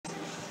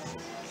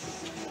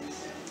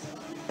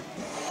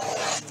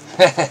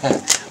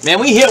Man,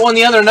 we hit one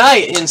the other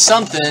night in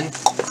something.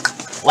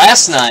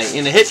 Last night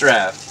in the hit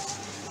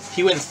draft.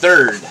 He went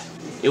third.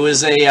 It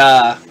was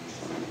a,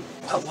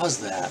 what was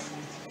that?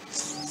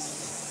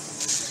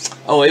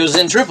 Oh, it was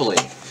in Tripoli.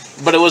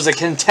 But it was a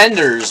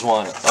Contenders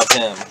one of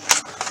him.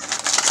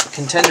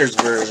 Contenders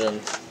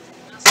version.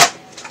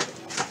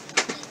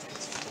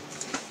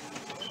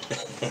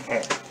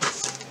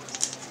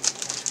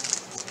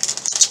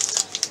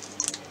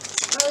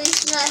 At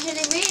least not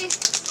hitting me.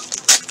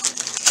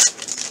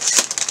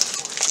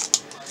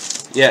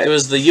 Yeah, it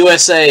was the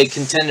USA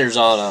Contenders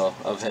auto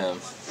of him.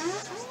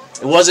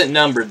 It wasn't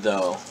numbered,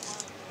 though.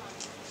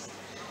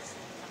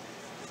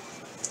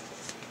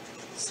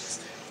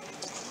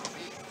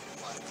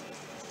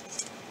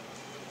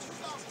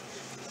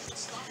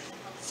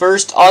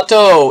 First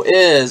auto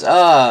is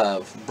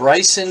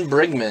Bryson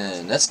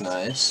Brigman. That's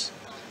nice.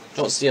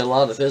 Don't see a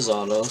lot of his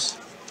autos.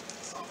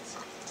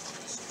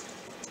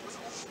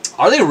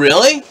 Are they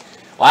really?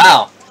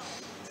 Wow.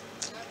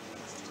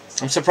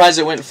 I'm surprised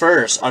it went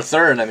first. Or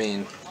third, I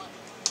mean.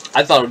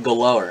 I thought it would go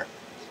lower.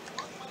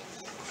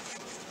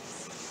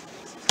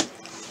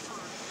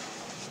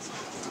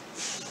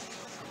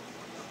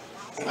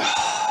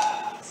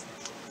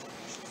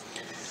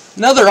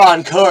 Another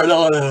on-card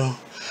auto.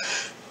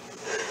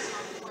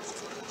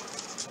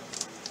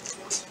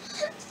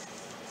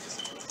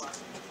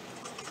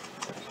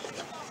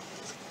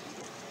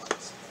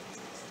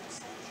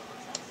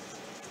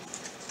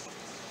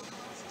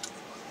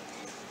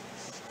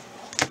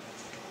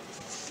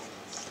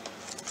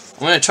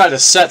 I'm going to try to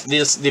set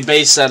the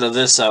base set of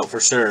this out for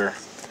sure.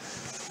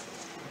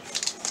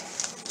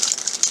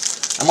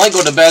 I might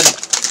go to bed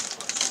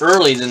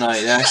early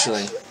tonight,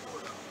 actually.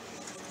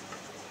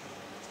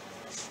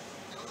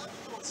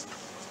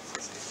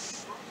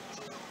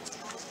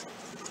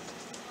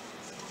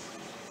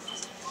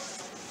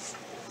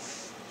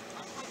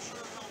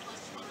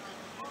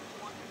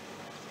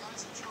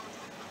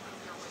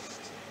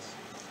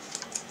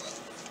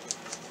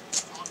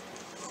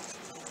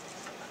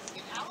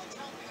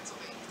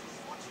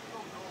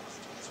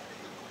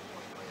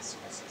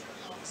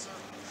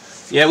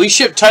 Yeah, we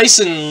shipped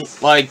Tyson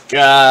like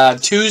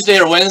Tuesday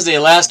or Wednesday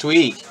last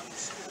week.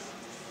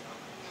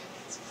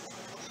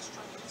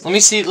 Let me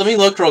see. Let me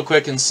look real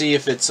quick and see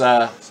if it's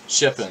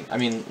shipping. I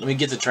mean, let me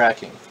get the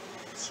tracking.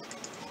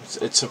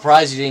 It's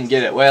surprised you didn't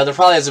get it. Well, there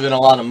probably hasn't been a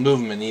lot of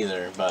movement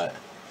either, but.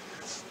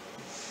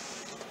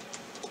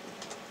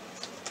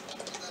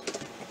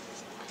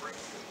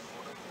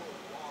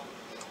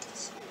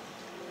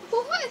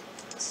 What?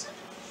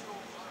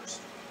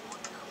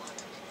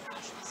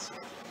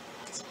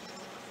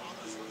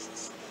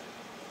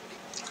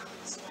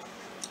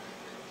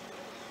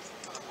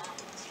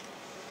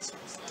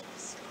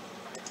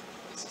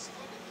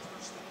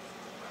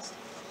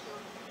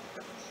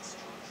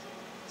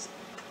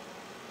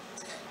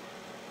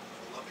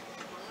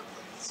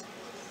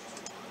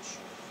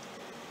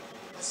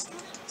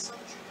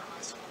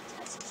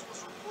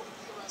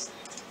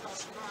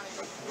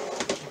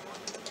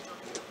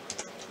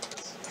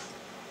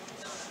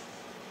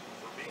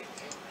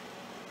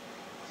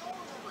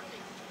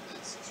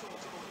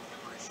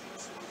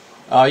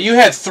 You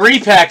had 3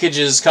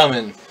 packages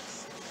coming.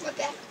 What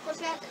back? What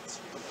back?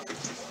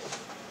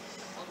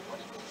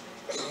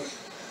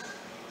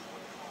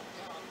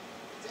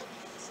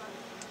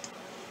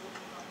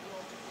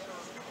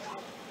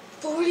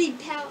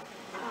 £40.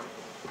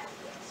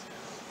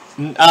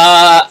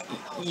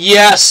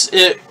 Yes,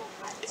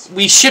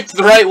 we shipped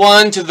the right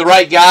one to the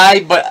right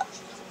guy, but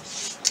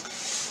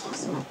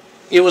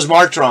it was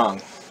marked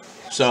wrong.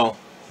 So,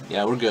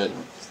 yeah, we're good.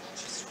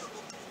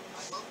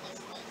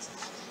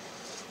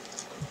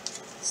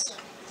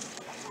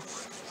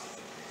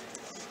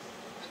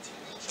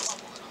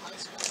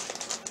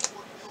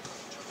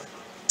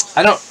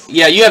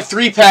 Yeah, you have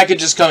 3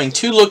 packages coming.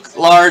 2 look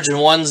large and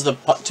 1's the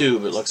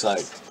tube, it looks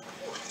like.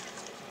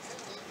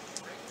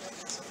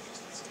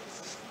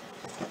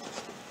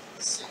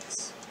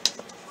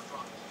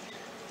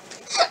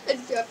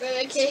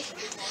 Okay.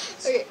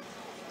 Okay.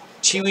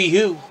 Chewy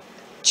who?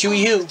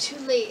 Chewy who? Too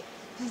late.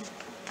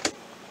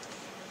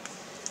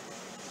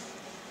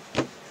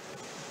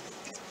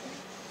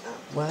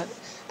 What?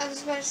 I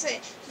was about to say,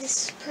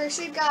 this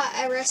person got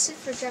arrested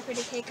for dropping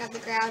a cake on the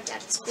ground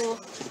at school.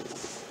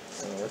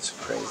 Oh, that's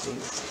crazy.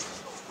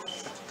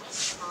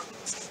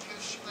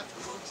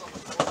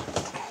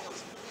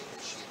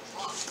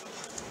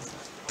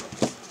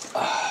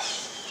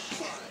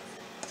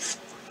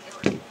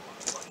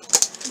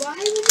 Why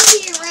would he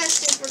be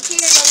arrested for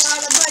carrying a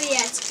lot of money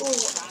at school?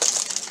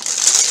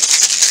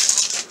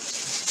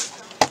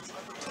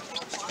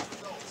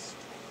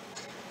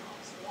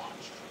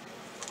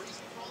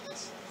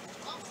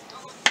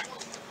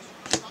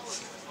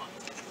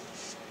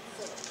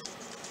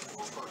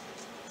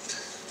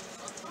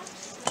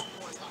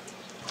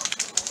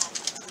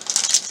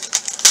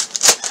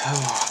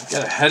 Oh, I've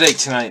got a headache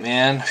tonight,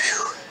 man.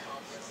 Whew.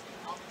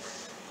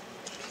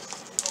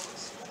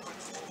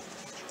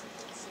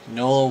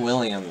 Noel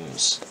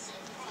Williams.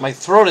 My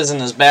throat isn't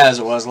as bad as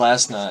it was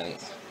last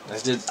night.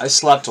 I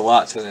slept a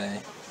lot today.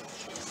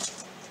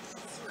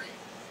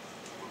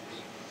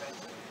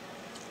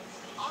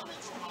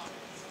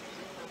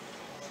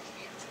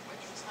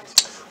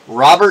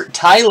 Robert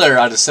Tyler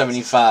out of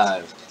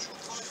 75.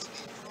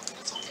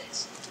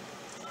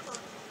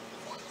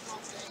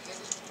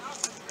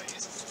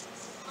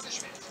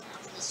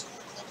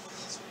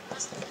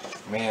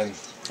 Man.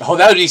 Oh,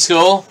 that would be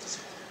cool.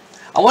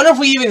 I wonder if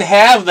we even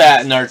have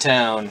that in our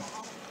town.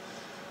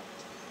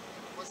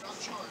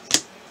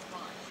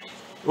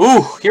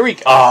 Ooh, here we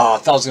go. Oh, I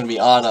thought it was going to be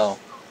auto.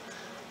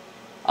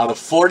 Out of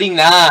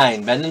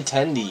 49,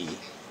 Benintendi.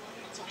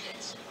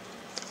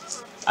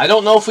 I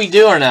don't know if we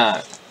do or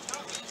not.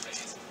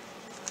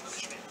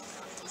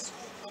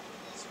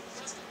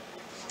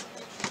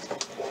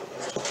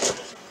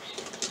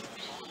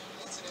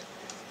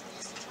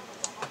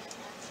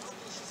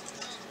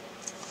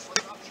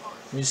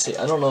 Let me see.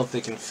 I don't know if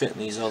they can fit in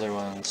these other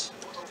ones.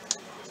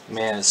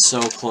 Man, it's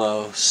so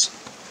close.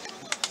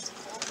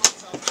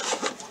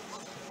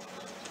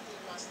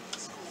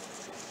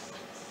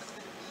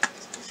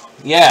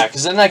 Yeah,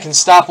 because then I can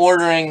stop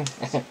ordering.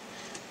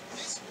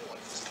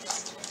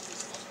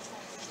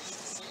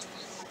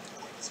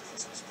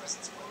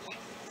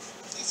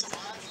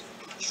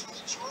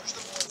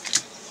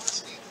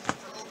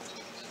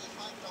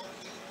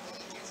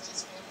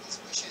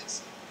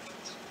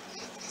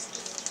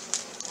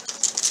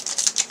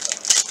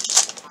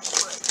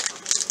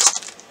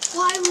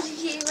 Why would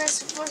he get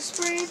arrested for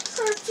spraying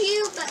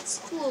perfume? That's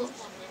cool.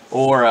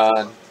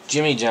 Or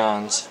Jimmy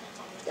John's.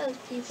 Those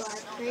people are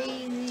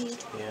crazy.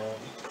 Yeah,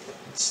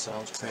 it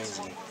sounds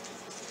crazy.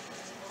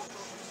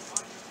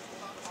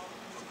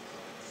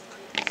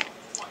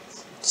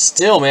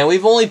 Still, man,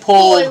 we've only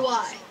pulled... Boy,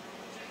 why?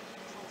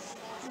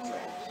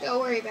 Don't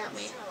worry about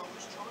me.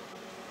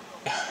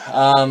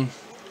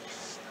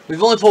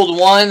 We've only pulled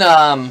one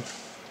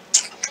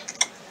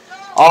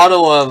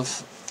auto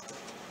of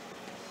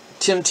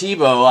Tim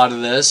Tebow out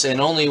of this, and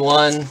only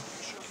one...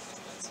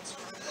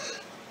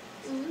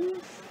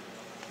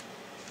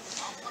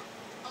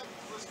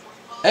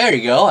 There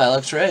you go,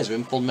 Alex Reyes. We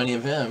haven't pulled many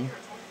of him.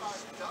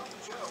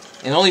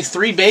 And only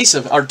 2 base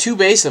of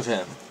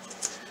him.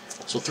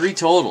 So 3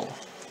 total.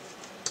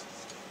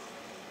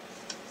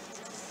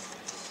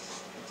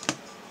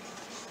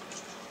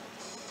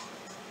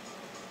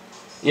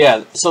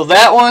 Yeah, so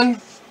that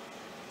one,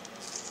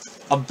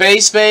 a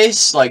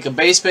base, like a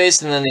base,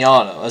 and then the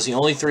auto. That's the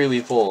only 3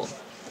 we pulled.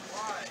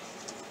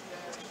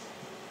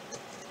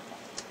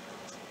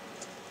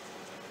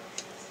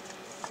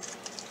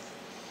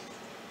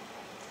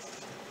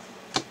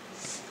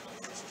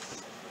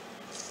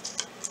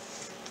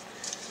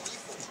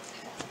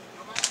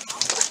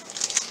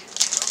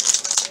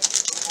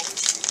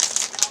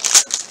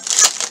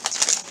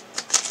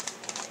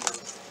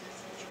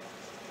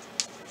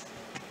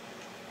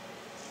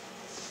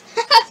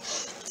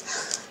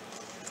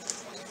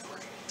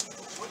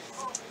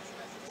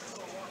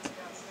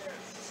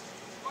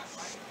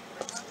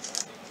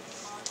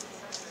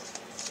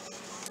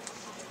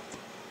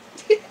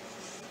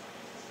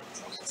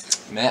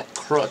 Matt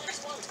Crook.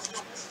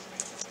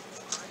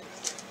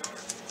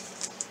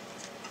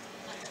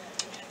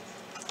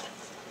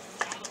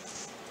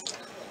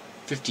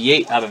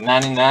 $58 out of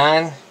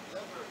 99.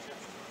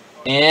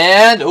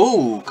 And,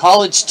 ooh,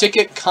 college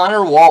ticket,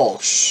 Connor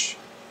Walsh.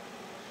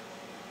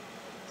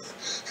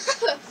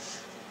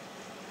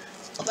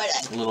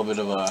 A little bit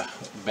of a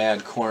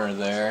bad corner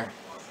there.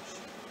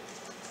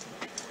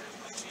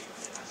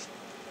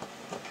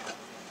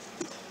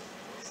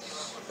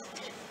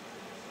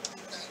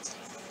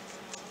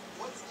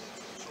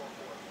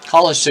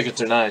 College tickets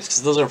are nice,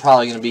 because those are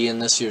probably going to be in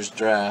this year's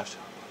draft.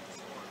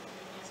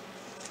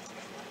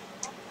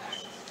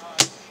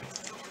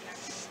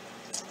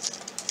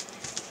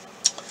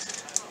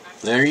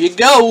 There you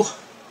go.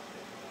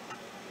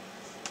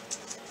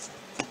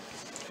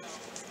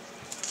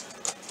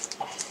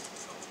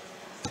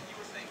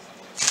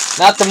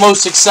 Not the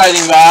most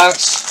exciting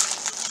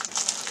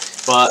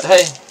box, but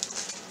hey,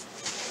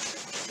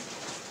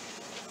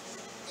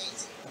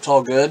 it's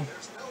all good.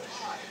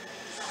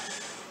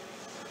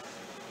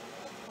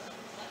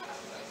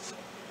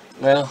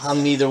 Well,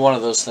 I'm neither one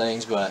of those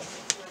things, but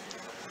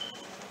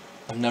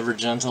I'm never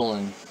gentle,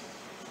 and,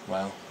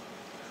 well,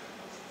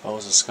 if I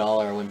was a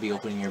scholar, I wouldn't be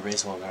opening your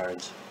baseball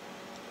cards.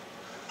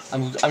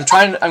 I'm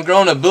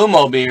growing a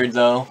Boomo beard,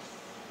 though.